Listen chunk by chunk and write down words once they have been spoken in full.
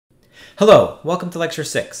Hello, welcome to Lecture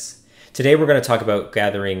 6. Today we're going to talk about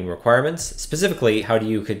gathering requirements, specifically how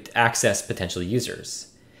you could access potential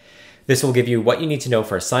users. This will give you what you need to know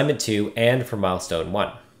for assignment 2 and for milestone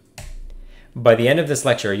 1. By the end of this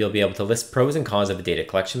lecture, you'll be able to list pros and cons of a data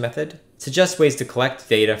collection method, suggest ways to collect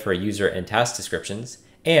data for a user and task descriptions,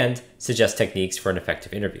 and suggest techniques for an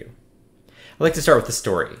effective interview. I'd like to start with a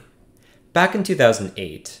story. Back in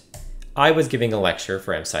 2008, I was giving a lecture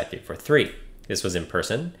for MSCI 343. This was in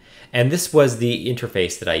person, and this was the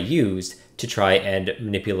interface that I used to try and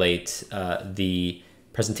manipulate the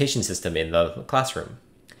presentation system in the classroom.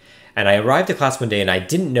 And I arrived at class one day and I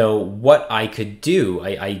didn't know what I could do.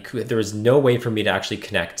 There was no way for me to actually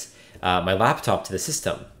connect my laptop to the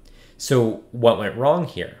system. So what went wrong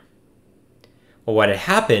here? Well, what had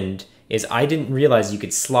happened is I didn't realize you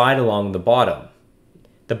could slide along the bottom.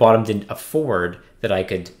 The bottom didn't afford that I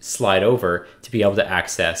could slide over to be able to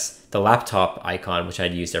access the laptop icon, which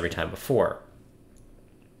I'd used every time before.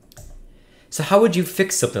 So how would you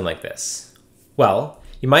fix something like this? Well,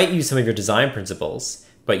 you might use some of your design principles,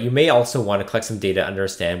 but you may also want to collect some data to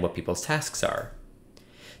understand what people's tasks are.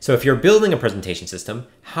 So if you're building a presentation system,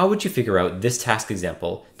 how would you figure out this task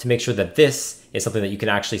example to make sure that this is something that you can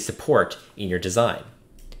actually support in your design?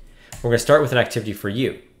 We're going to start with an activity for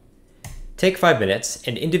you. Take 5 minutes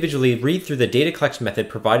and individually read through the data collection method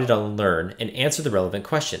provided on Learn and answer the relevant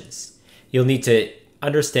questions. You'll need to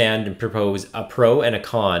understand and propose a pro and a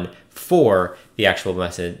con for the actual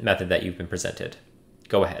method that you've been presented.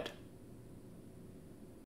 Go ahead.